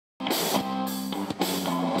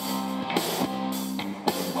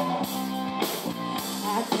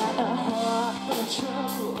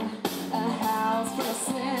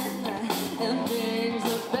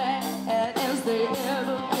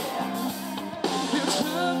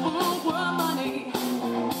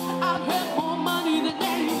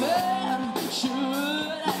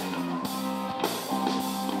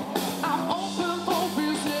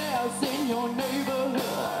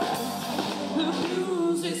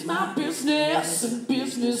my business, and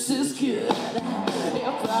business is good.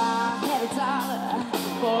 If I had a dollar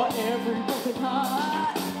for every broken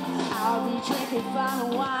heart, I'll be drinking fine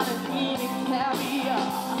wine and eating caviar.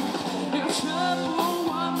 If trouble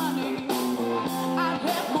were money, I'd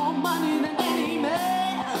have more money than any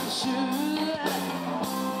man should.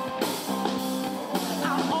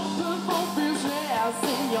 I'm open for business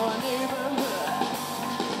in your neighborhood.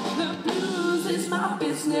 The blues is my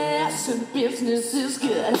business, and business is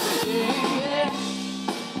good. Yeah.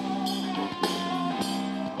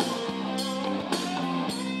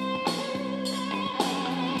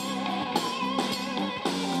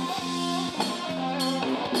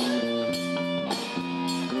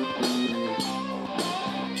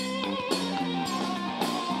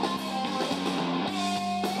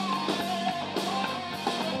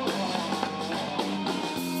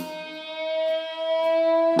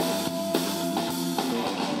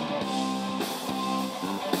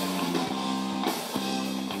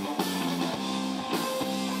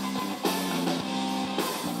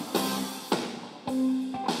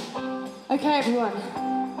 Okay, everyone.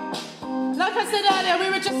 Like I said earlier, we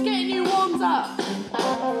were just getting you warmed up.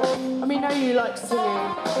 And we know you like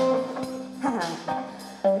singing.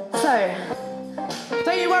 So,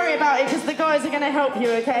 don't you worry about it, because the guys are going to help you,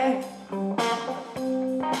 okay?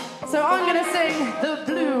 So I'm going to sing The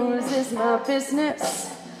Blues Is My Business.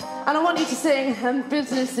 And I want you to sing And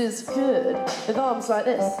Business Is Good with arms like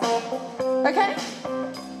this. Okay?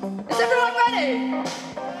 Is everyone ready?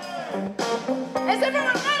 Is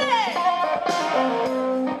everyone ready?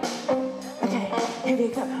 Okay, here we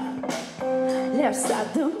go. Left side,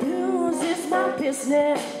 the blues is my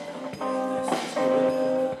business.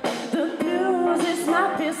 The blues is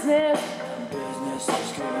my business.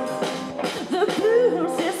 The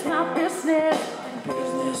blues is my business.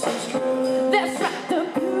 That's right, the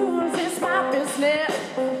blues is my business.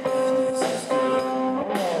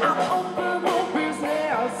 I'm open for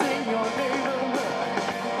business in your neighborhood.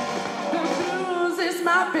 The blues is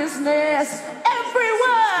my business.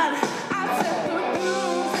 Everyone, I said the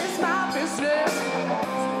blues is my business.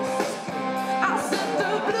 I said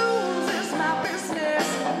the blues is my business.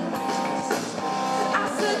 I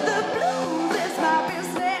said the blues is my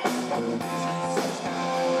business.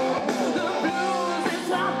 The blues is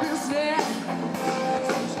my business.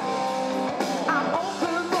 I'm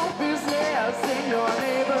open for business in your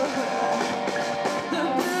neighborhood. The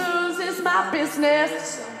blues is my business.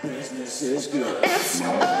 Business is good. It's a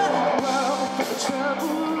world full of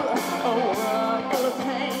trouble, a world full of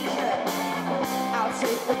pain. I'll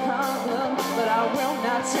take the problem, but I will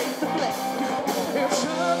not take the blame. If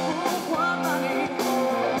trouble were money,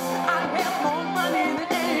 I'd have more money than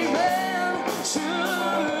any man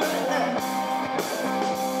should.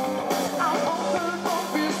 I'm open for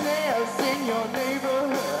business in your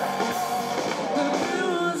neighborhood. The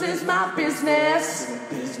blues is my business.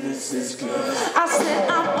 Business is good. I said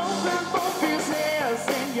I'm open for business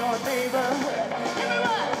in your neighborhood.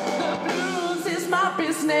 Everyone, the blues is my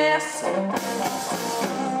business.